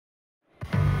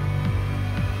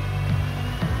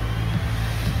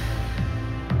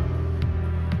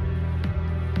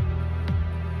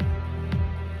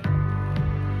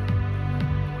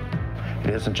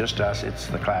isn't just us, it's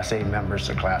the Class A members,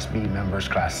 the Class B members,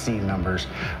 Class C members.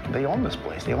 They own this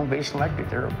place. They own Basin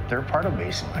Electric. They're part of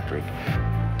Basin Electric.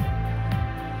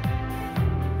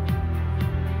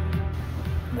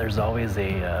 There's always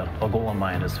a goal in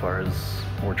mind as far as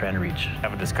what we're trying to reach.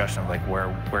 Have a discussion of like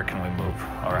where can we move,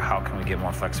 or how can we get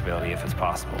more flexibility if it's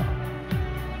possible.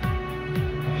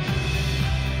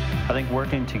 I think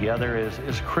working together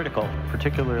is critical,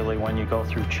 particularly when you go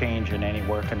through change in any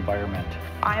work environment.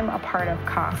 I'm a part of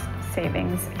cost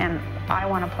savings, and I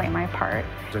want to play my part.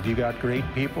 If you got great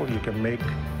people, you can make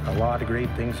a lot of great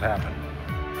things happen.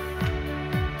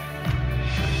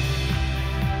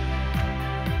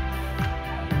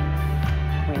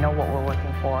 We know what we're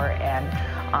working for,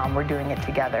 and we're doing it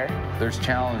together. There's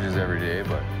challenges every day,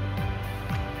 but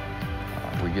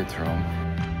we get through them.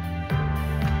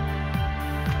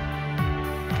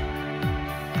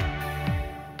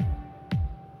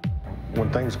 When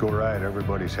things go right,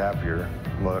 everybody's happier,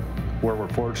 but where we're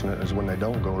fortunate is when they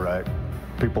don't go right,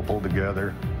 people pull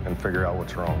together and figure out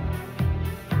what's wrong.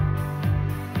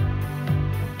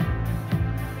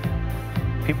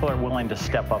 People are willing to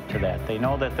step up to that. They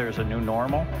know that there's a new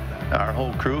normal. Our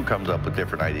whole crew comes up with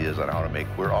different ideas on how to make,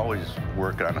 we're always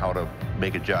working on how to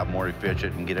make a job more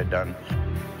efficient and get it done.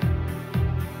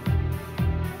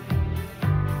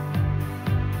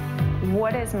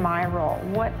 What is my role?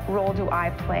 What role do I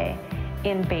play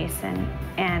in Basin,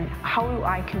 and how do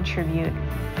I contribute?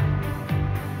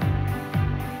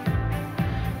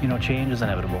 You know, change is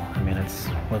inevitable. I mean, it's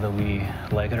whether we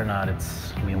like it or not,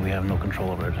 we have no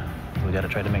control over it. We got to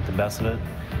try to make the best of it,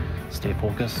 stay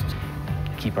focused,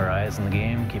 keep our eyes in the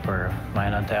game, keep our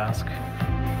mind on task.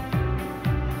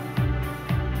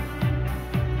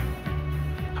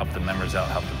 Help the members out,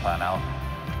 help the plan out,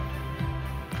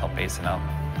 help Basin out.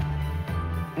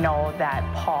 Know that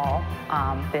Paul,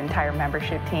 the entire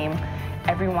membership team,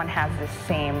 everyone has the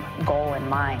same goal in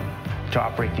mind. To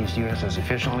operate these units as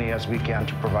efficiently as we can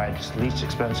to provide least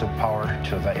expensive power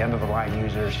to the end-of-the-line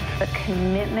users. The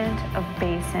commitment of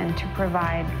Basin to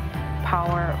provide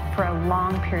power for a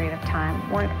long period of time.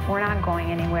 We're not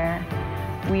going anywhere.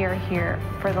 We are here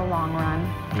for the long run.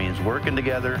 It means working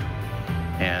together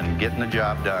and getting the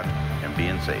job done and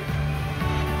being safe.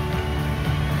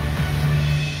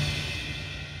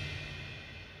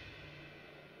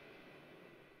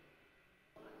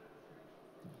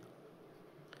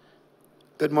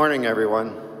 Good morning,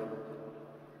 everyone.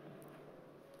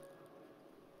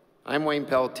 I'm Wayne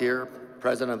Pelletier,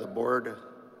 President of the Board,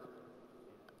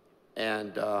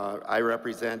 and I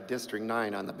represent District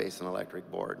 9 on the Basin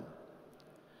Electric Board.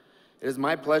 It is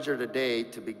my pleasure today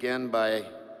to begin by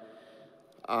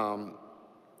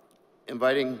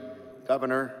inviting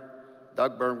Governor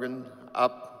Doug Burgum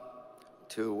up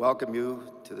to welcome you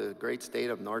to the great state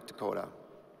of North Dakota.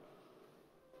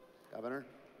 Governor.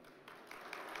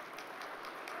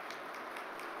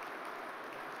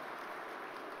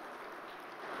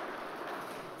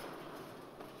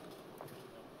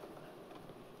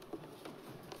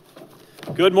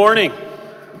 Good morning.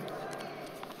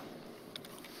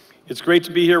 It's great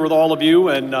to be here with all of you,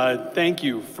 and thank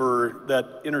you for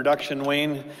that introduction,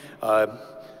 Wayne.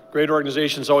 Great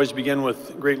organizations always begin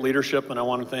with great leadership, and I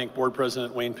want to thank Board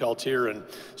President Wayne Pelletier and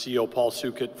CEO Paul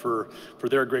Sukett for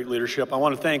their great leadership. I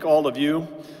want to thank all of you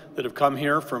that have come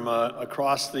here from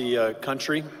across the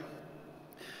country.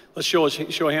 Let's show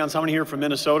of hands. How many here from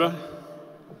Minnesota?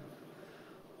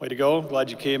 Way to go. Glad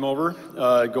you came over.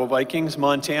 Go Vikings.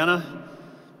 Montana.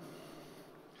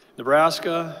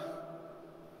 Nebraska,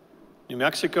 New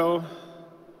Mexico,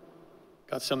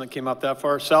 got some that came up that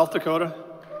far. South Dakota.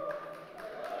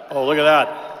 Oh, look at that.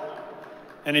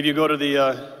 Any of you go to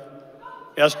the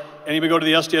anybody go to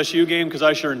the SDSU game? Because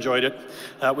I sure enjoyed it.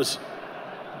 That was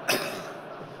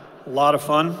a lot of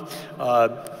fun.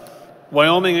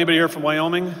 Wyoming, anybody here from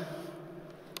Wyoming?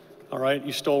 All right,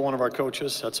 you stole one of our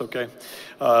coaches. That's okay.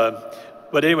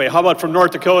 But anyway, how about from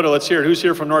North Dakota? Let's hear it. Who's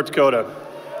here from North Dakota?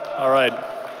 All right.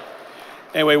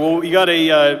 Anyway, well, you got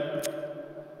a,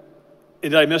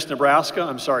 did I miss Nebraska?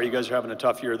 I'm sorry, you guys are having a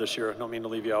tough year this year. I don't mean to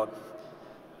leave you out.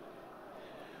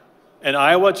 And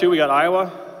Iowa, too. We got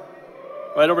Iowa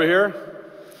right over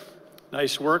here.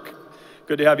 Nice work.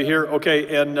 Good to have you here.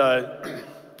 Okay, and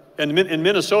in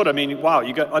Minnesota, I mean, wow,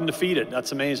 you got undefeated.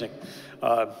 That's amazing.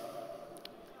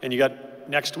 And you got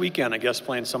next weekend, I guess,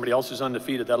 playing somebody else who's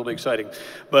undefeated. That'll be exciting.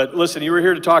 But listen, you were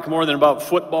here to talk more than about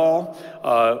football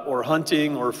or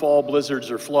hunting or fall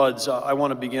blizzards or floods. I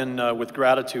want to begin with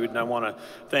gratitude, and I want to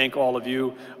thank all of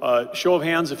you. Show of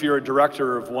hands if you're a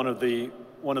director of one of the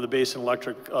Basin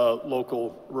Electric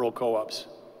local rural co-ops.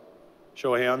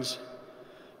 Show of hands.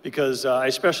 Because I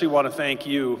especially want to thank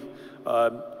you.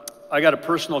 I got a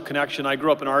personal connection. I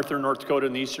grew up in Arthur, North Dakota,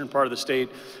 in the eastern part of the state.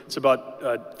 It's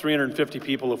about 350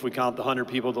 people if we count the 100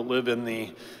 people that live in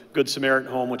the Good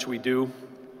Samaritan home, which we do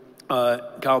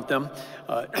count them.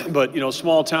 But, you know,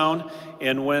 small town.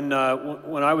 And when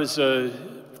I was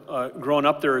growing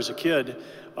up there as a kid,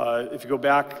 if you go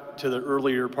back to the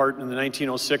earlier part in the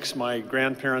 1906, my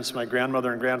grandparents, my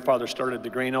grandmother and grandfather started the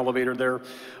grain elevator there.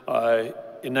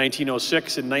 In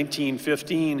 1906 and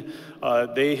 1915,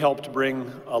 they helped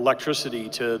bring electricity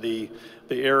to the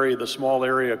area, the small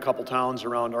area, a couple towns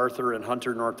around Arthur and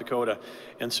Hunter, North Dakota.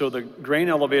 And so the grain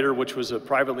elevator, which was a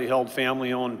privately held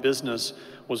family-owned business,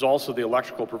 was also the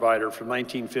electrical provider from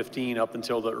 1915 up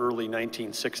until the early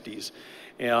 1960s.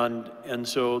 And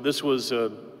so this was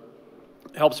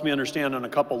helps me understand on a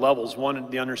couple levels. One,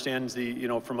 the understands the, you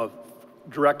know, from a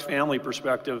direct family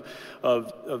perspective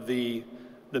of the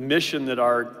mission that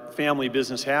our family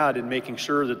business had in making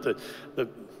sure that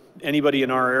anybody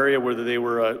in our area, whether they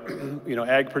were a you know,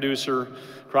 ag producer,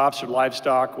 crops or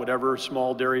livestock, whatever,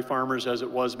 small dairy farmers as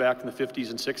it was back in the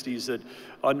 50s and 60s, that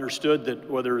understood that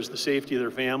whether it was the safety of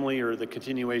their family or the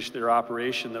continuation of their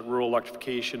operation, that rural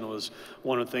electrification was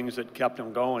one of the things that kept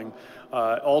them going.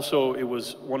 Also, it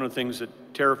was one of the things that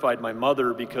terrified my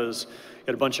mother, because you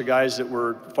had a bunch of guys that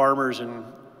were farmers and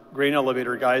grain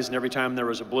elevator guys, and every time there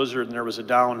was a blizzard and there was a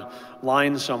down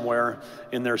line somewhere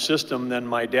in their system, then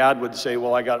my dad would say,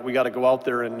 well, we got to go out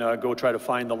there and go try to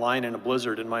find the line in a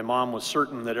blizzard. And my mom was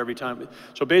certain that every time,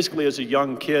 so basically as a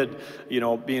young kid, you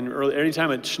know, being early,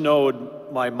 anytime it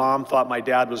snowed, my mom thought my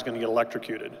dad was going to get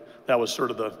electrocuted. That was sort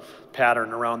of the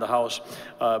pattern around the house.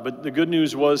 But the good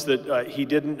news was that he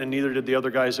didn't, and neither did the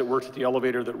other guys that worked at the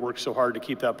elevator that worked so hard to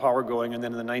keep that power going. And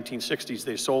then in the 1960s,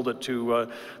 they sold it to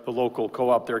the local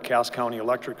co-op there, Cass County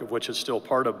Electric, of which it's still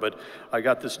part of. But I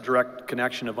got this direct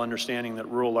connection of understanding that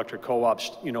rural electric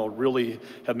co-ops, you know, really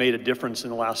have made a difference in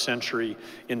the last century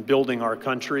in building our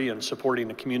country and supporting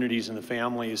the communities and the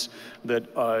families that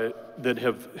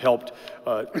have helped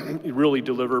really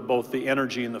deliver both the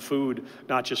energy and the food,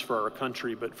 not just for our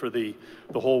country, but for the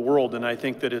whole world. And I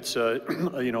think that it's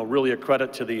you know, really a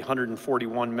credit to the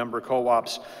 141 member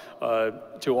co-ops,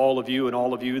 to all of you and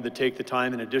all of you that take the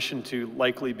time, in addition to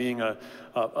likely being a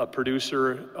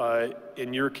producer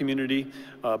in your community,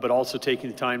 but also taking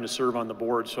the time to serve on the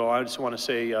board. So I just want to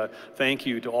say thank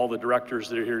you to all the directors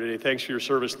that are here today. Thanks for your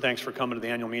service, and thanks for coming to the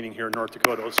annual meeting here in North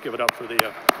Dakota. Let's give it up for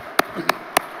the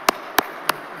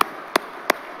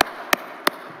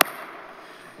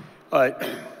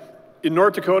in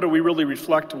North Dakota, we really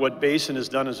reflect what Basin has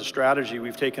done as a strategy.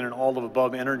 We've taken an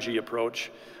all-of-above energy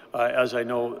approach, as I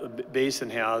know Basin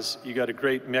has. You got a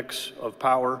great mix of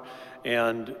power,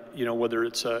 and you know, whether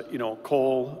it's you know,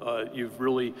 coal, you've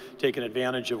really taken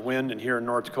advantage of wind, and here in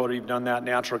North Dakota you've done that.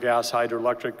 Natural gas,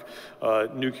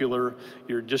 hydroelectric, nuclear,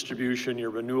 your distribution,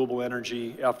 your renewable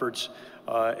energy efforts.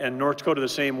 And North Dakota, the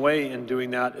same way in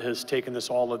doing that, has taken this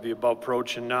all of the above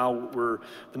approach, and now we're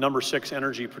the #6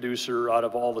 energy producer out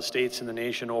of all the states in the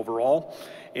nation overall.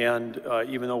 And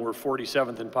even though we're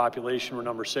 47th in population, we're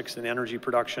 #6 in energy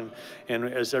production. And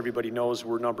as everybody knows,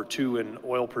 we're #2 in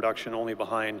oil production, only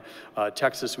behind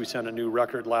Texas. We set a new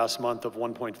record last month of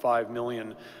 1.5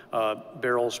 million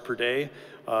barrels per day,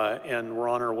 and we're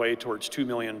on our way towards 2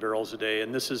 million barrels a day.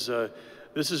 And this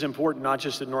is important not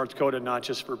just in North Dakota, not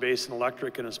just for Basin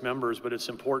Electric and its members, but it's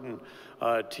important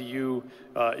to you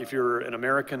if you're an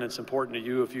American. It's important to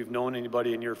you if you've known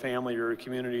anybody in your family or your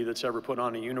community that's ever put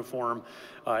on a uniform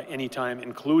anytime,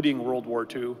 including World War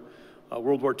II.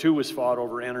 World War II was fought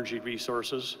over energy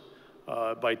resources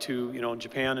by two, you know,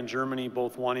 Japan and Germany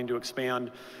both wanting to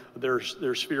expand their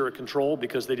sphere of control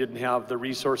because they didn't have the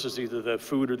resources, either the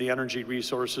food or the energy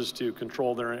resources, to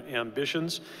control their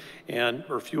ambitions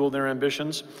or fuel their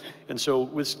ambitions. And so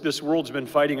this world's been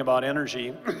fighting about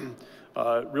energy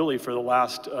really for the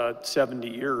last 70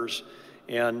 years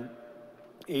and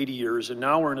 80 years. And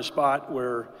now we're in a spot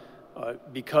where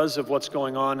because of what's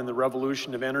going on in the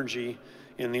revolution of energy,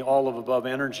 in the all-of-above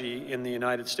energy in the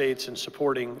United States, and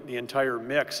supporting the entire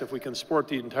mix. If we can support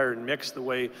the entire mix the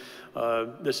way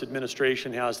this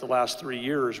administration has the last 3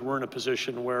 years, we're in a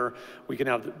position where we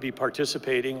can be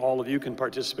participating, all of you can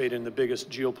participate in the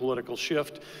biggest geopolitical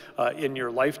shift in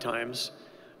your lifetimes,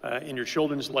 in your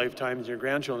children's lifetimes, your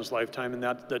grandchildren's lifetime. And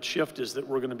that shift is that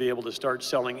we're going to be able to start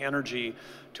selling energy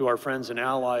to our friends and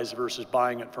allies versus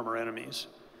buying it from our enemies.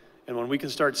 And when we can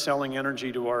start selling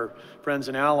energy to our friends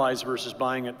and allies versus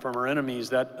buying it from our enemies,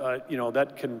 that you know,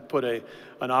 that can put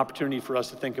an opportunity for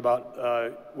us to think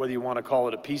about whether you want to call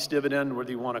it a peace dividend,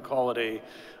 whether you want to call it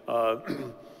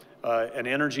an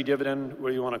energy dividend, what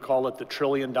do you want to call it, the $1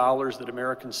 trillion that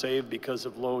Americans save because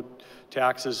of low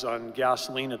taxes on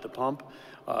gasoline at the pump.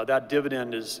 That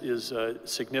dividend is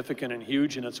significant and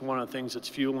huge, and it's one of the things that's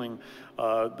fueling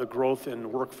the growth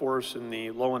in workforce and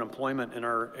the low unemployment in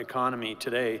our economy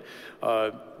today.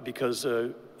 Because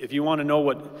if you want to know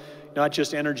what not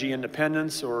just energy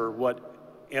independence or what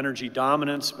energy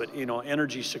dominance, but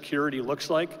energy security looks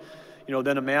like,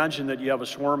 then imagine that you have a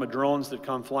swarm of drones that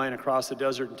come flying across the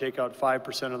desert and take out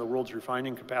 5% of the world's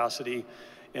refining capacity,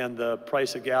 and the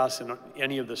price of gas in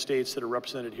any of the states that are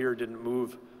represented here didn't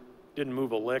move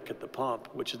a lick at the pump,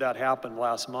 which that happened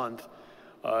last month.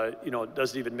 It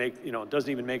doesn't even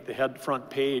make the front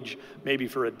page maybe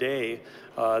for a day.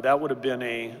 That would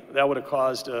have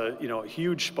caused a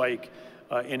huge spike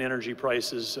in energy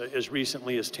prices as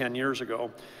recently as 10 years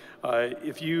ago.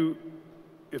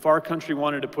 If our country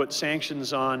wanted to put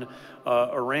sanctions on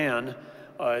Iran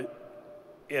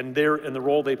and the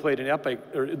role they played in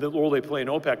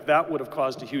OPEC, that would have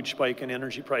caused a huge spike in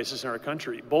energy prices in our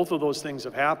country. Both of those things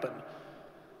have happened.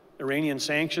 Iranian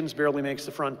sanctions barely makes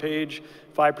the front page.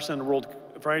 5% of the world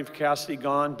refining capacity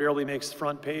gone, barely makes the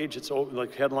front page. It's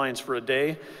like headlines for a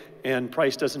day, and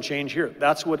price doesn't change here.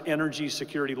 That's what energy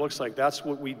security looks like. That's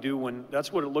what we do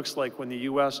that's what it looks like when the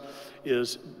U.S.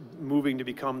 is moving to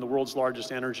become the world's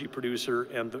largest energy producer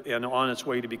and on its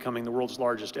way to becoming the world's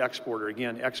largest exporter.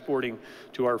 Again, exporting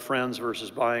to our friends versus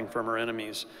buying from our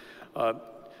enemies.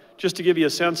 Just to give you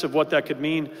a sense of what that could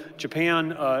mean,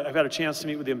 Japan, I've had a chance to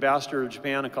meet with the ambassador of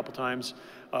Japan a couple times,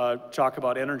 talk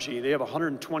about energy. They have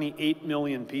 128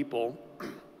 million people,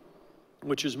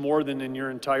 which is more than in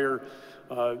your entire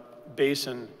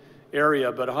basin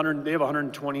area, but they have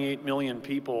 128 million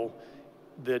people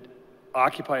that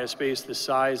occupy a space the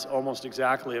size almost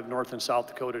exactly of North and South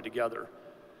Dakota together.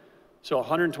 So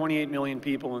 128 million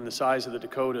people in the size of the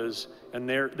Dakotas, and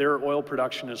their oil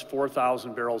production is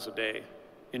 4,000 barrels a day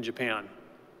in Japan.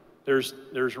 There's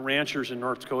ranchers in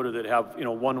North Dakota that have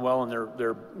one well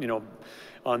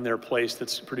on their place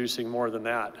that's producing more than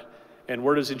that. And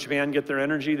where does Japan get their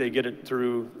energy? They get it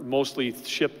through mostly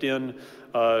shipped in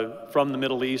from the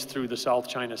Middle East through the South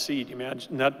China Sea. Do you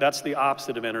imagine that's the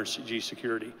opposite of energy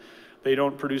security. They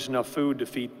don't produce enough food to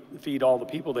feed all the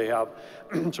people they have.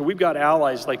 So we've got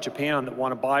allies like Japan that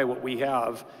want to buy what we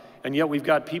have, and yet we've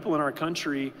got people in our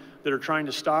country that are trying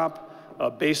to stop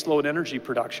baseload energy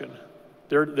production.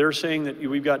 They're saying that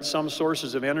we've got some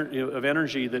sources of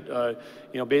energy that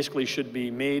basically should be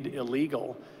made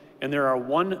illegal. And there are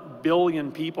 1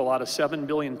 billion people out of 7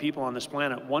 billion people on this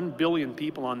planet, 1 billion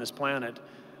people on this planet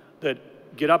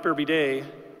that get up every day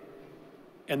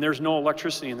and there's no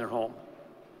electricity in their home.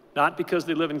 Not because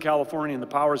they live in California and the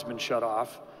power's been shut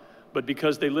off, but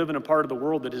because they live in a part of the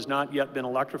world that has not yet been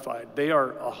electrified. They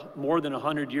are more than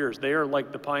 100 years. They are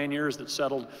like the pioneers that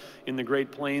settled in the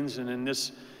Great Plains and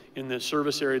in the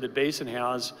service area that Basin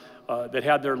has, that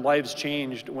had their lives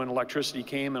changed when electricity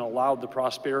came and allowed the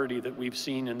prosperity that we've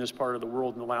seen in this part of the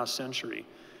world in the last century.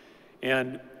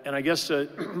 And I guess,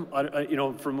 from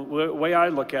the way I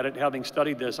look at it, having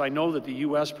studied this, I know that the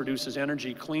U.S. produces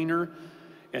energy cleaner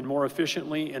and more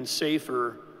efficiently and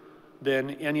safer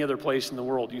than any other place in the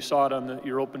world. You saw it on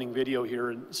your opening video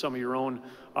here in some of your own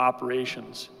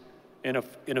operations. And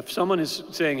if someone is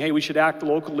saying, hey, we should act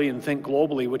locally and think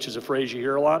globally, which is a phrase you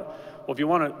hear a lot, well, if you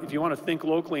want to think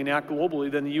locally and act globally,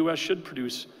 then the U.S. should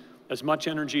produce as much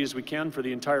energy as we can for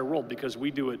the entire world, because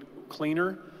we do it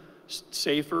cleaner,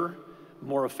 safer,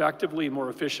 more effectively,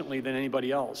 more efficiently than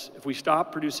anybody else. If we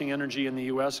stop producing energy in the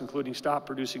U.S., including stop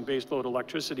producing baseload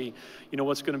electricity, you know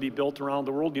what's going to be built around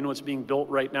the world? You know what's being built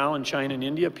right now in China and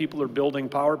India? People are building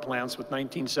power plants with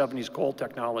 1970s coal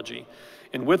technology.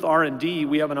 And with R&D,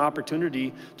 we have an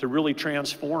opportunity to really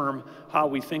transform how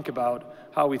we think about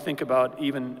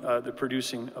even the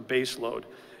producing a baseload.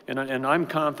 And I'm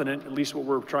confident, at least what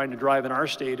we're trying to drive in our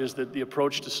state, is that the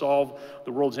approach to solve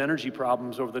the world's energy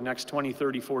problems over the next 20,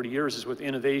 30, 40 years is with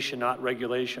innovation, not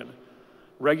regulation.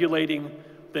 Regulating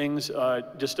things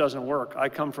just doesn't work. I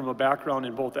come from a background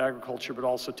in both agriculture but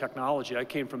also technology. I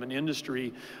came from an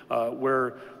industry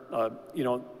where,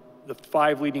 the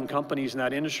 5 leading companies in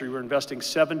that industry were investing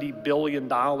 $70 billion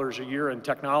a year in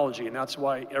technology, and that's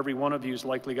why every one of you has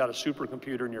likely got a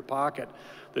supercomputer in your pocket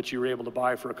that you were able to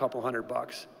buy for a couple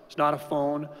 $100. It's not a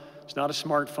phone, it's not a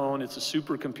smartphone, it's a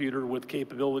supercomputer with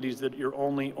capabilities that you're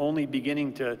only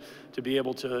beginning to be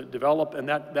able to develop, and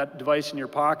that device in your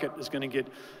pocket is going to get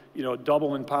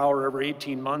double in power every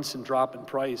 18 months and drop in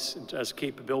price as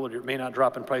capability. It may not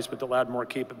drop in price, but they'll add more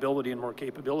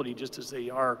capability just as they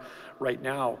are right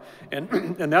now.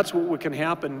 And that's what can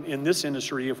happen in this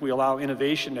industry if we allow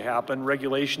innovation to happen.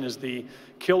 Regulation is the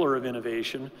killer of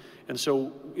innovation. And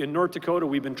so in North Dakota,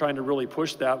 we've been trying to really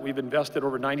push that. We've invested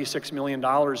over $96 million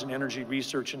in energy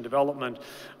research and development,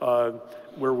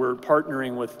 where we're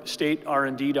partnering with state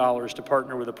R&D dollars to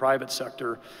partner with the private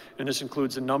sector. And this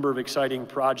includes a number of exciting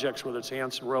projects, whether it's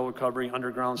enhanced oil recovery,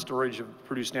 underground storage of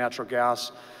produced natural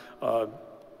gas,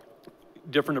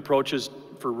 different approaches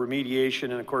for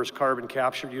remediation, and of course, carbon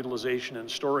capture, utilization, and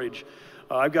storage.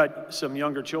 I've got some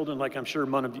younger children, like I'm sure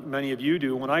many of you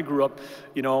do. When I grew up,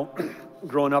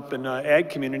 growing up in an ag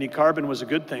community, carbon was a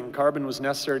good thing. Carbon was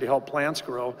necessary to help plants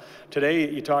grow.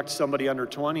 Today, you talk to somebody under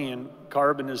 20, and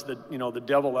carbon is the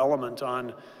devil element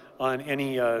on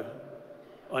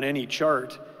any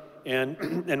chart.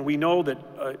 And we know that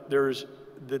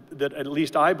that at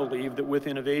least I believe that with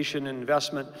innovation and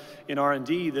investment in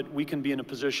R&D, that we can be in a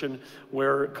position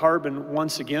where carbon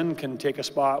once again can take a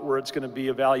spot where it's going to be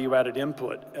a value-added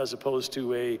input as opposed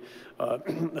to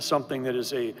something that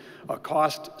is a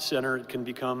cost center. It can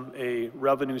become a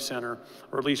revenue center,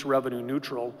 or at least revenue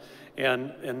neutral.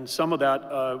 And some of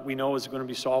that we know is going to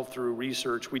be solved through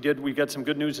research. We got some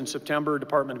good news in September.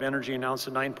 Department of Energy announced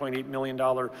a $9.8 million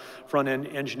front-end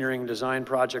engineering design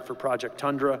project for Project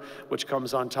Tundra, which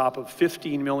comes on top of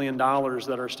 $15 million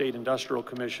that our State Industrial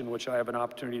Commission, which I have an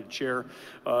opportunity to chair,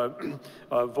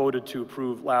 voted to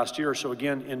approve last year. So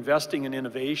again, investing in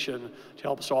innovation to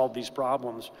help solve these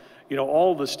problems.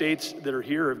 All the states that are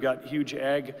here have got huge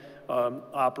ag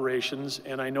operations,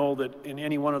 and I know that in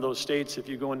any one of those states, if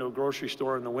you go into a grocery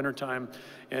store in the wintertime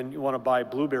and you want to buy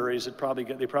blueberries, they probably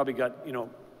got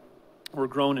were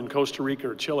grown in Costa Rica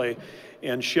or Chile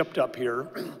and shipped up here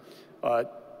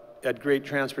at great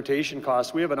transportation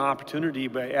costs. We have an opportunity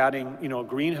by adding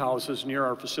greenhouses near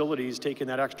our facilities, taking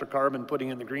that extra carbon, putting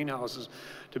it in the greenhouses,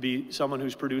 to be someone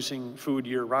who's producing food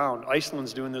year-round.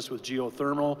 Iceland's doing this with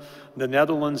geothermal. The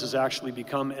Netherlands has actually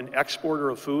become an exporter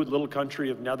of food, little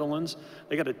country of Netherlands.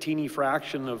 They got a teeny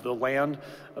fraction of the land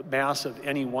mass of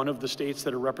any one of the states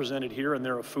that are represented here, and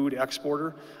they're a food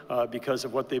exporter because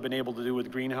of what they've been able to do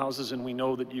with greenhouses. And we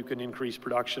know that you can increase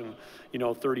production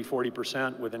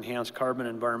 30–40% with enhanced carbon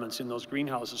environments in those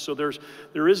greenhouses. So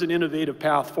there is an innovative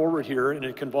path forward here, and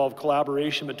it can involve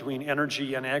collaboration between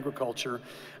energy and agriculture.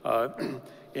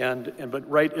 But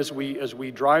right as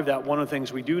we drive that, one of the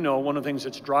things we do know, one of the things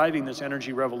that's driving this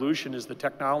energy revolution is the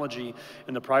technology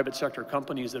and the private sector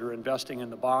companies that are investing in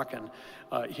the Basin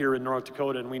here in North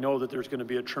Dakota. And we know that there's going to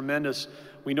be a tremendous,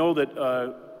 we know that,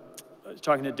 I was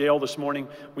talking to Dale this morning,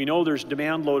 we know there's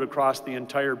demand load across the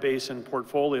entire basin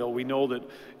portfolio. We know that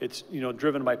it's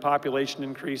driven by population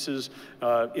increases,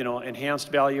 enhanced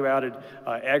value-added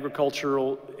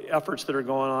agricultural efforts that are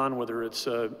going on, whether it's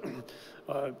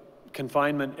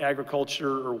confinement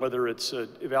agriculture or whether it's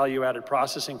value-added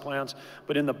processing plants.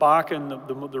 But in the Basin,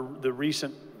 the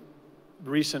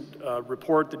recent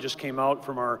report that just came out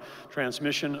from our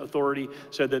transmission authority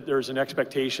said that there's an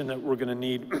expectation that we're going to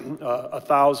need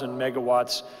 1,000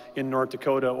 megawatts in North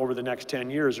Dakota over the next 10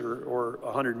 years, or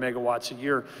 100 megawatts a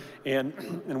year. And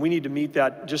we need to meet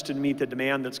that, just to meet the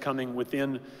demand that's coming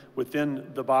within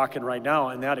the Basin right now,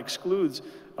 and that excludes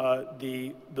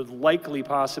the likely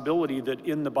possibility that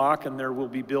in the Basin there will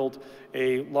be built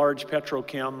a large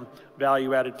petrochem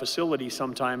value-added facility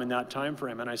sometime in that time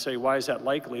frame. And I say, why is that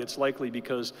likely? It's likely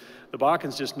because the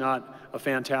Basin's just not a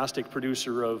fantastic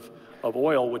producer of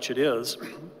oil, which it is.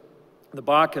 The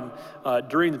Basin,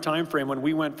 during the time frame when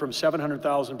we went from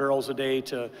 700,000 barrels a day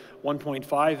to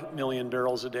 1.5 million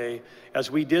barrels a day, as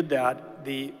we did that,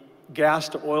 the gas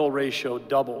to oil ratio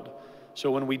doubled.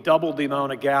 So when we doubled the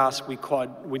amount of gas, we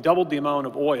doubled the amount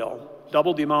of oil,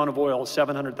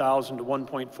 700,000 to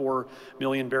 1.4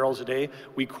 million barrels a day.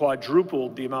 We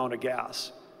quadrupled the amount of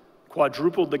gas,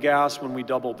 quadrupled the gas when we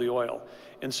doubled the oil.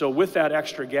 And so with that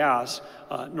extra gas,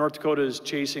 North Dakota is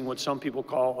chasing what some people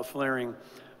call a flaring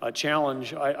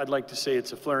challenge. I'd like to say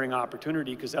it's a flaring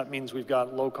opportunity, because that means we've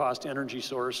got low-cost energy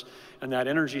source, and that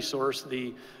energy source,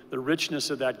 the richness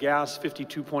of that gas,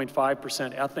 52.5%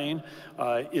 ethane,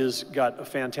 is got a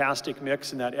fantastic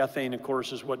mix, and that ethane, of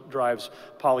course, is what drives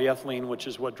polyethylene, which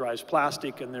is what drives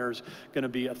plastic, and there's going to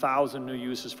be 1,000 new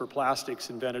uses for plastics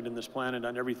invented in this planet,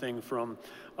 on everything from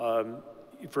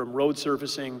from road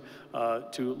surfacing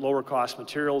to lower cost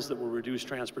materials that will reduce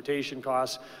transportation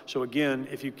costs. So again,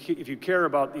 if you care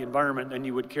about the environment, then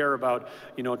you would care about,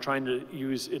 you know, trying to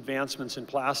use advancements in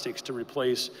plastics to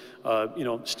replace, you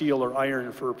know, steel or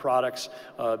iron for products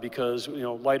because, you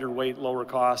know, lighter weight, lower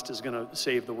cost is going to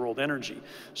save the world energy.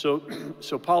 So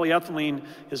polyethylene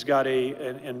has got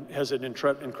has an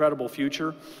incredible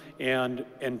future. And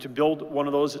to build one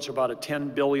of those, it's about a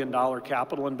 $10 billion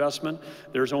capital investment.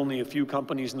 There's only a few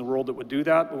companies in the world that would do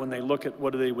that, but when they look at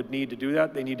what they would need to do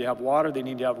that, they need to have water, they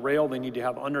need to have rail, they need to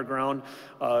have underground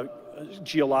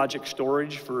geologic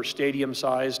storage for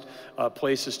stadium-sized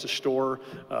places to store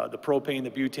the propane,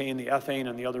 the butane, the ethane,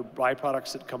 and the other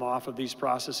byproducts that come off of these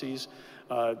processes.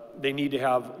 They need to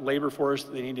have labor force,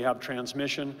 they need to have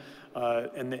transmission,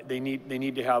 and they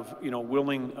need to have, you know,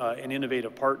 willing and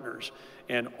innovative partners.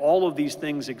 And all of these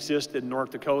things exist in North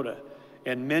Dakota.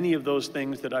 And many of those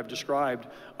things that I've described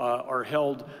are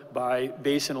held by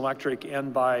Basin Electric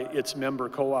and by its member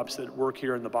co-ops that work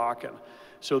here in the Basin.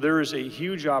 So there is a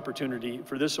huge opportunity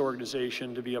for this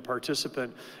organization to be a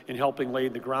participant in helping lay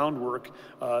the groundwork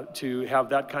to have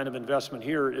that kind of investment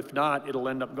here. If not, it'll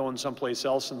end up going someplace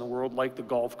else in the world, like the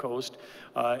Gulf Coast,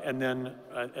 and then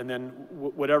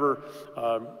whatever,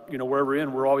 you know, wherever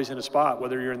we're always in a spot,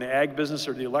 whether you're in the ag business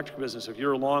or the electric business. If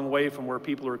you're a long way from where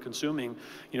people are consuming,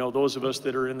 you know, those of us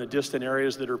that are in the distant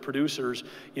areas that are producers,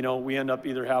 you know, we end up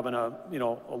either having a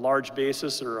large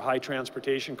basis or high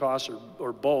transportation costs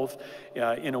or both.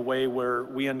 In a way where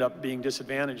we end up being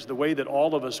disadvantaged. The way that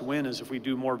all of us win is if we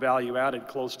do more value added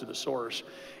close to the source.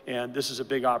 And this is a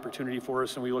big opportunity for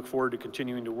us, and we look forward to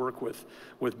continuing to work with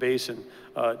Basin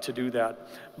to do that.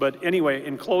 But anyway,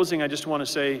 in closing, I just want to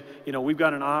say, you know, we've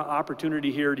got an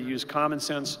opportunity here to use common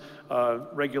sense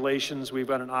regulations. We've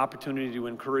got an opportunity to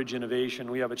encourage innovation.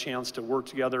 We have a chance to work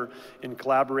together and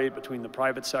collaborate between the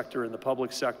private sector and the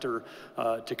public sector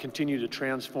to continue to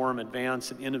transform,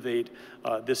 advance, and innovate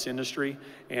this industry.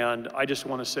 And I just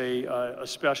want to say a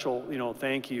special, you know,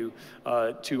 thank you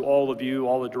to all of you,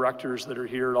 all the directors that are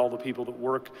here, all the people that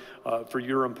work for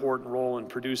your important role in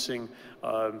producing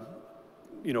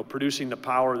producing the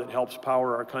power that helps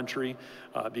power our country,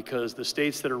 because the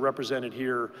states that are represented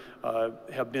here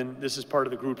this is part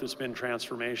of the group that's been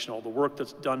transformational. The work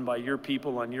that's done by your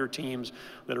people on your teams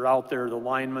that are out there, the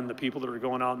linemen, the people that are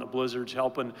going out in the blizzards,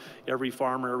 helping every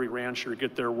farmer, every rancher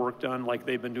get their work done like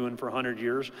they've been doing for 100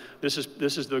 years. This is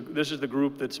the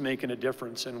group that's making a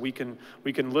difference, and we can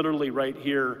literally right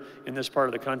here in this part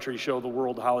of the country show the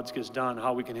world how it gets done,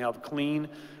 how we can have clean,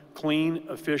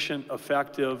 efficient,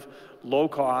 effective,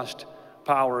 low-cost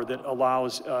power that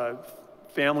allows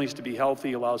families to be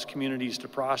healthy, allows communities to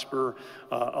prosper,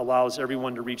 allows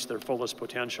everyone to reach their fullest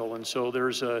potential. And so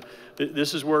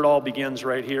this is where it all begins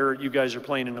right here. You guys are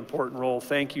playing an important role.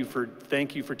 Thank you for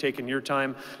taking your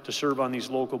time to serve on these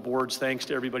local boards. Thanks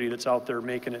to everybody that's out there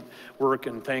making it work,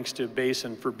 and thanks to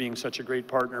Basin for being such a great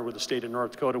partner with the state of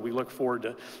North Dakota. We look forward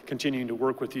to continuing to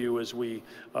work with you as we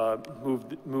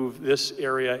move this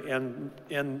area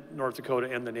and North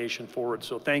Dakota and the nation forward.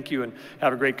 So thank you, and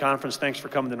have a great conference. Thanks for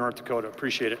coming to North Dakota.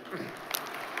 Appreciate it.